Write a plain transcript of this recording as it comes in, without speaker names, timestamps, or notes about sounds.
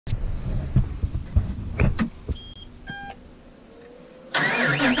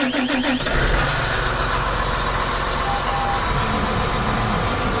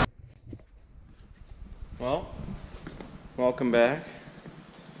Welcome back.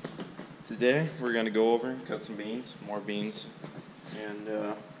 Today we're going to go over and cut some beans, more beans,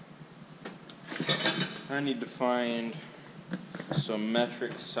 and I need to find some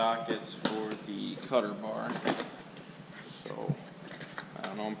metric sockets for the cutter bar. So I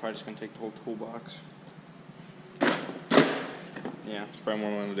don't know, I'm probably just going to take the whole toolbox. Yeah, that's probably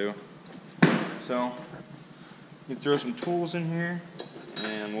what I'm going to do. So you can throw some tools in here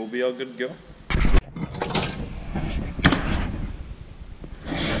and we'll be all good to go.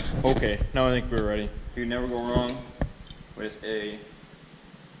 Okay, now I think we're ready. You can never go wrong with a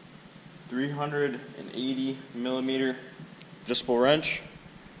 380 millimeter adjustable wrench,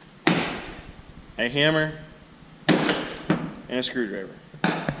 a hammer, and a screwdriver.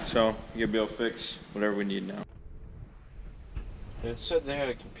 So you'll be able to fix whatever we need now. It said they had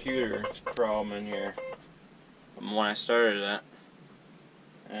a computer problem in here when I started it,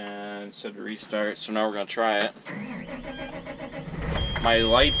 and it said to restart, so now we're going to try it. My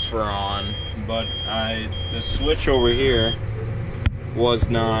lights were on, but the switch over here was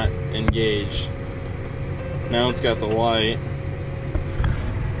not engaged. Now it's got the light.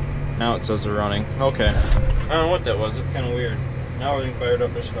 Now it says they're running. Okay. I don't know what that was. It's kind of weird. Now everything fired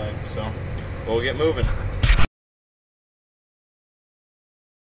up this side, so we'll get moving.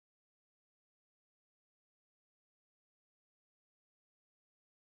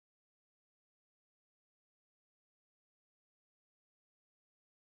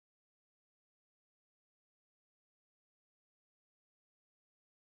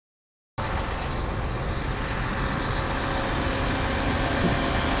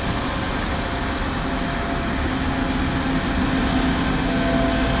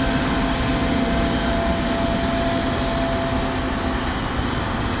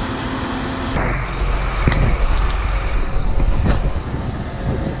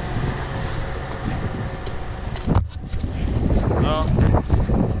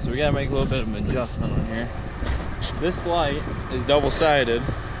 We gotta make a little bit of an adjustment on here. This light is double-sided,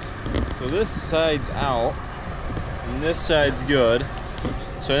 so this side's out and this side's good.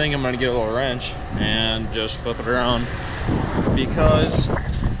 So I think I'm gonna get a little wrench and just flip it around, because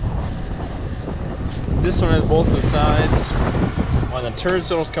this one has both of the sides. When the turn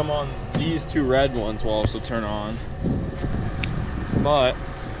signals come on, these two red ones will also turn on, but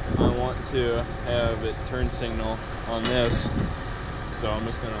I want to have it turn signal on this. So I'm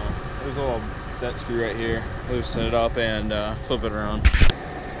just gonna, there's a little set screw right here, loosen it up and flip it around. It's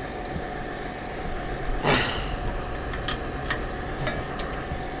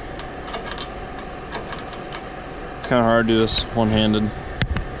kind of hard to do this one-handed.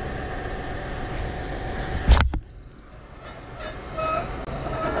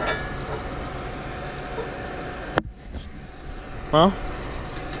 Well,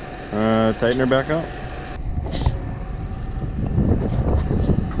 tighten her back up.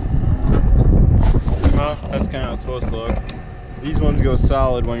 That's kind of how it's supposed to look. These ones go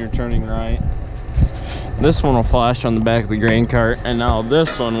solid when you're turning right. This one will flash on the back of the grain cart, and now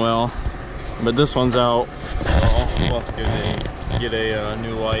this one will, but this one's out, so we'll have to get a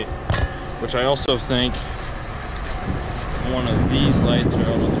new light, which I also think one of these lights are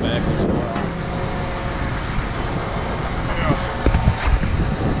out on the back as well.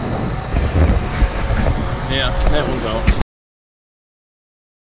 Yeah, that one's out.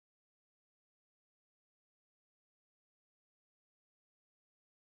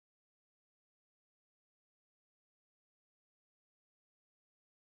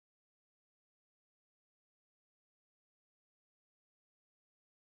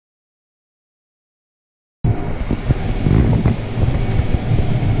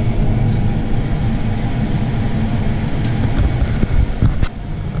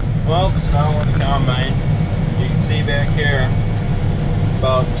 Well, it's now on the combine. You can see back here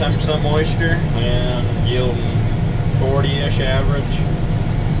about 10% moisture and yielding 40-ish average.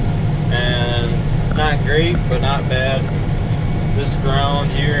 And not great, but not bad. This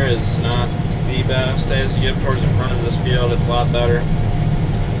ground here is not the best. As you get towards the front of this field, it's a lot better.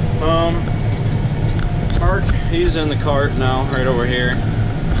 Mark, he's in the cart now, right over here.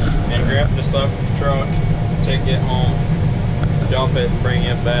 And grab this left the truck, take it home, dump it, bring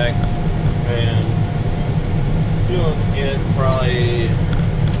it back, and you'll get probably,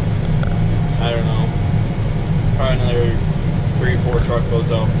 I don't know, probably another 3-4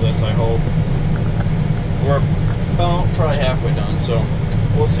 truckloads out for this, I hope. We're about probably halfway done, so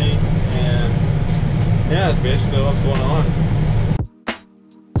we'll see. And yeah, that's basically what's going on.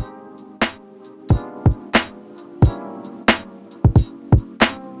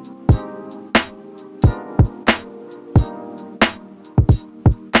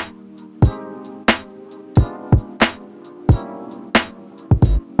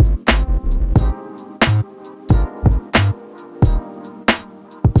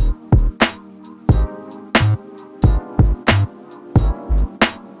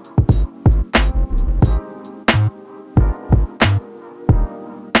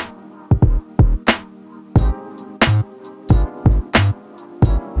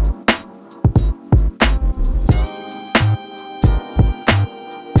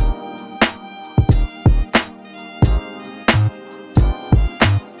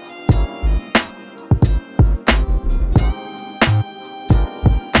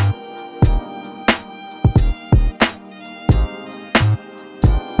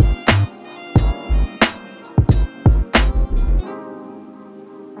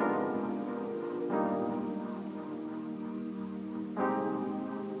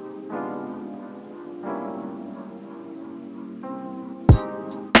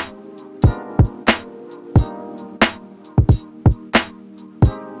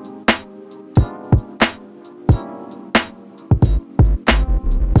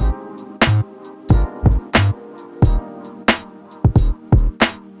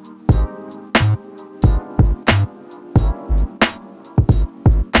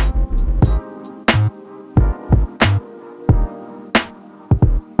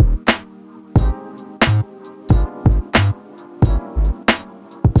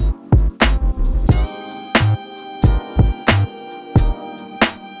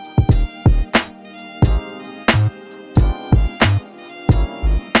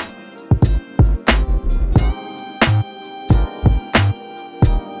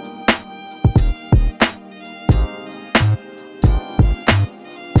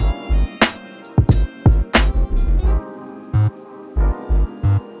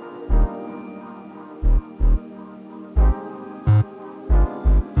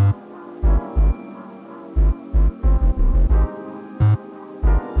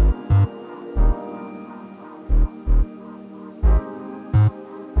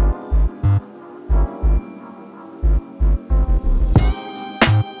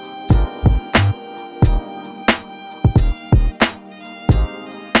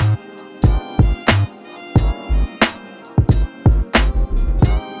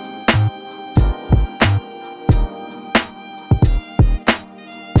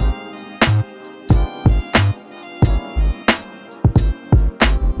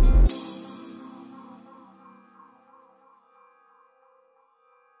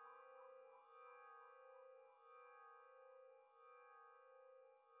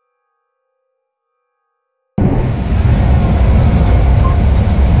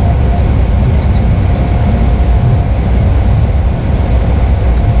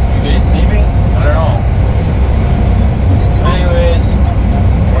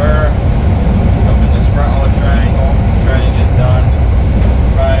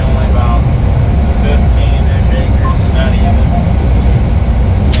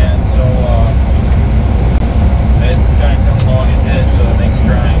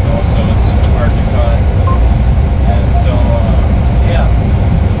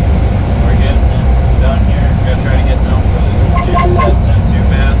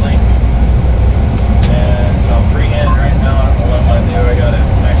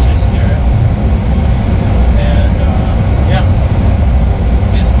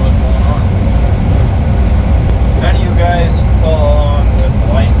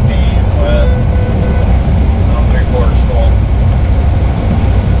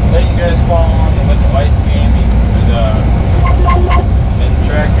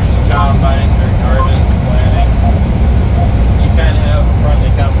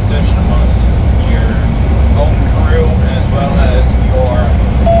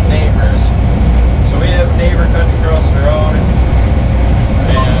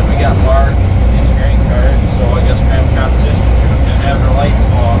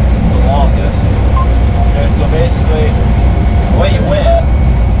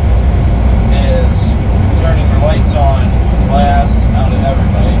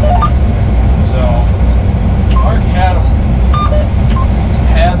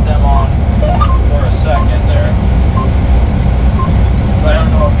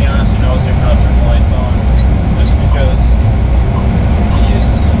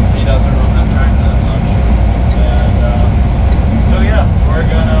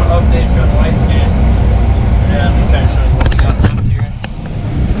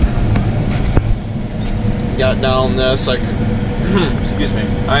 this, like, excuse me,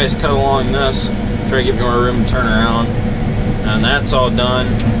 I just cut along this, try to give you more room to turn around. And that's all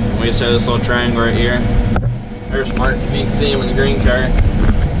done. We just have this little triangle right here. There's Mark, if you can see him in the green car.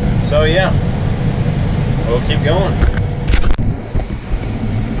 So yeah, we'll keep going.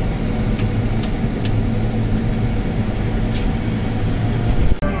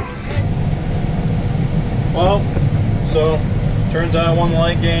 Well, so turns out I won the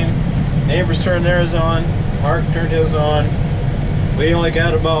light game. Neighbors turned theirs on. Mark turned his on. We only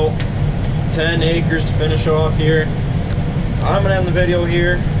got about 10 acres to finish off here. I'm gonna end the video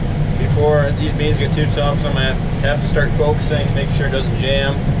here before these beans get too tough. So I'm gonna have to start focusing, make sure it doesn't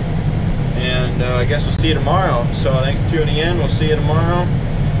jam. And I guess we'll see you tomorrow. So thank you for tuning in. We'll see you tomorrow.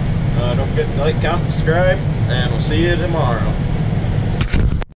 Don't forget to like, comment, subscribe, and we'll see you tomorrow.